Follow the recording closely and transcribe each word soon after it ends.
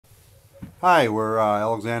Hi, we're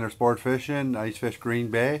Alexander Sportfishing, Icefish Green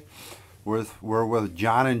Bay. We're with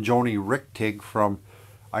John and Joni Richtig from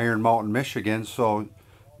Iron Mountain, Michigan. So,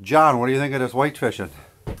 John, what do you think of this whitefishing?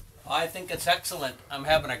 I think it's excellent. I'm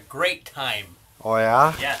having a great time. Oh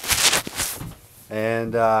yeah? Yes.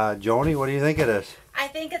 And Joni, what do you think of this? I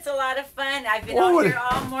think it's a lot of fun. I've been out here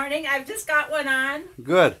all morning. I've just got one on.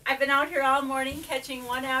 Good. I've been out here all morning catching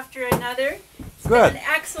one after another. It's Good. been an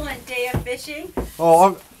excellent day of fishing.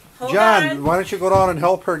 Oh, Hold John, on. why don't you go down and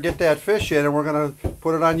help her get that fish in, and we're going to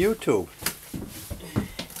put it on YouTube.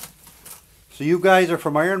 So you guys are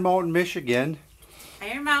from Iron Mountain, Michigan.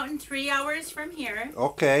 Iron Mountain, 3 hours from here.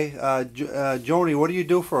 Okay. Joni, what do you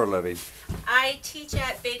do for a living? I teach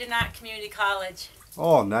at Badenoch Community College.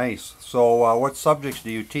 Oh, nice. So what subjects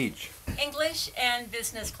do you teach? English and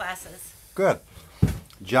business classes. Good.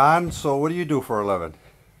 John, so what do you do for a living?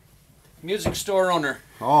 Music store owner.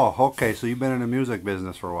 Oh, okay. So you've been in the music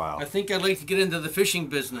business for a while. I think I'd like to get into the fishing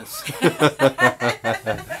business.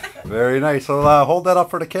 Very nice. So hold that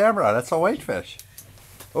up for the camera. That's a whitefish.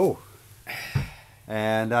 Oh.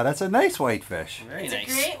 And that's a nice whitefish. Very It's nice.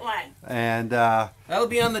 a great one. And That'll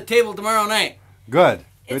be on the table tomorrow night. good.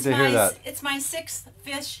 Good to hear that. It's my 6th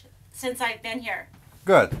fish since I've been here.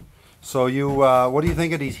 Good. So you, what do you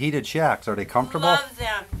think of these heated shacks? Are they comfortable? Love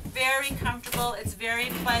them. Very comfortable. It's very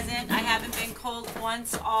pleasant. I haven't been cold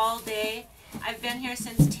once all day. I've been here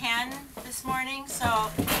since 10 this morning, so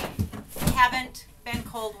haven't been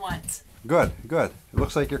cold once. Good, good. It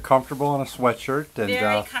looks like you're comfortable in a sweatshirt. And,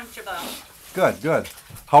 Very comfortable. good, good.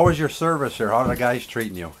 How was your service here? How are the guys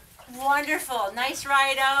treating you? Wonderful. Nice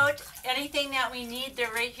ride out. Anything that we need,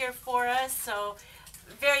 they're right here for us. So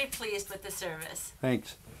very pleased with the service.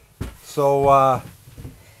 Thanks. So,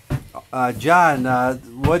 John,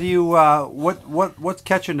 what do you what's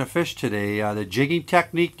catching the fish today? The jigging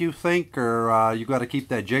technique, do you think, or you got to keep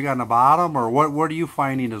that jig on the bottom, or what are you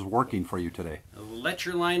finding is working for you today? Let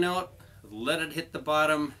your line out, let it hit the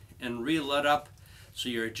bottom, and reel it up so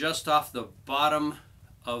you're just off the bottom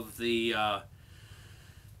of the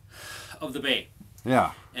bait.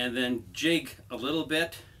 Yeah. And then jig a little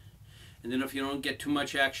bit, and then if you don't get too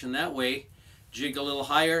much action that way, jig a little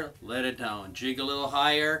higher, let it down. Jig a little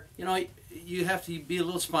higher. You know, you have to be a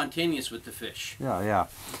little spontaneous with the fish. Yeah, yeah.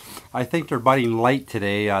 I think they're biting light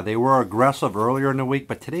today. They were aggressive earlier in the week,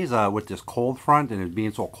 but today's with this cold front and it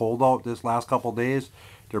being so cold out this last couple of days,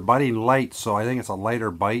 they're biting light, so I think it's a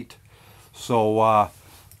lighter bite. So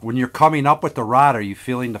when you're coming up with the rod, are you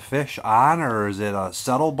feeling the fish on, or is it a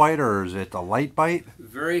subtle bite, or is it a light bite?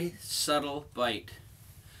 Very subtle bite.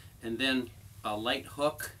 And then a light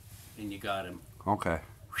hook, and you got him. Okay.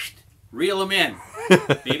 Reel him in,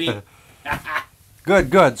 baby. Good,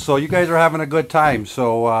 good. So you guys are having a good time.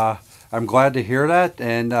 So I'm glad to hear that.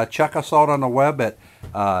 And check us out on the web at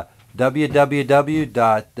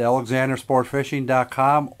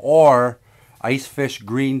www.alexandersportfishing.com or Icefish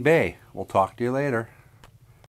Green Bay. We'll talk to you later.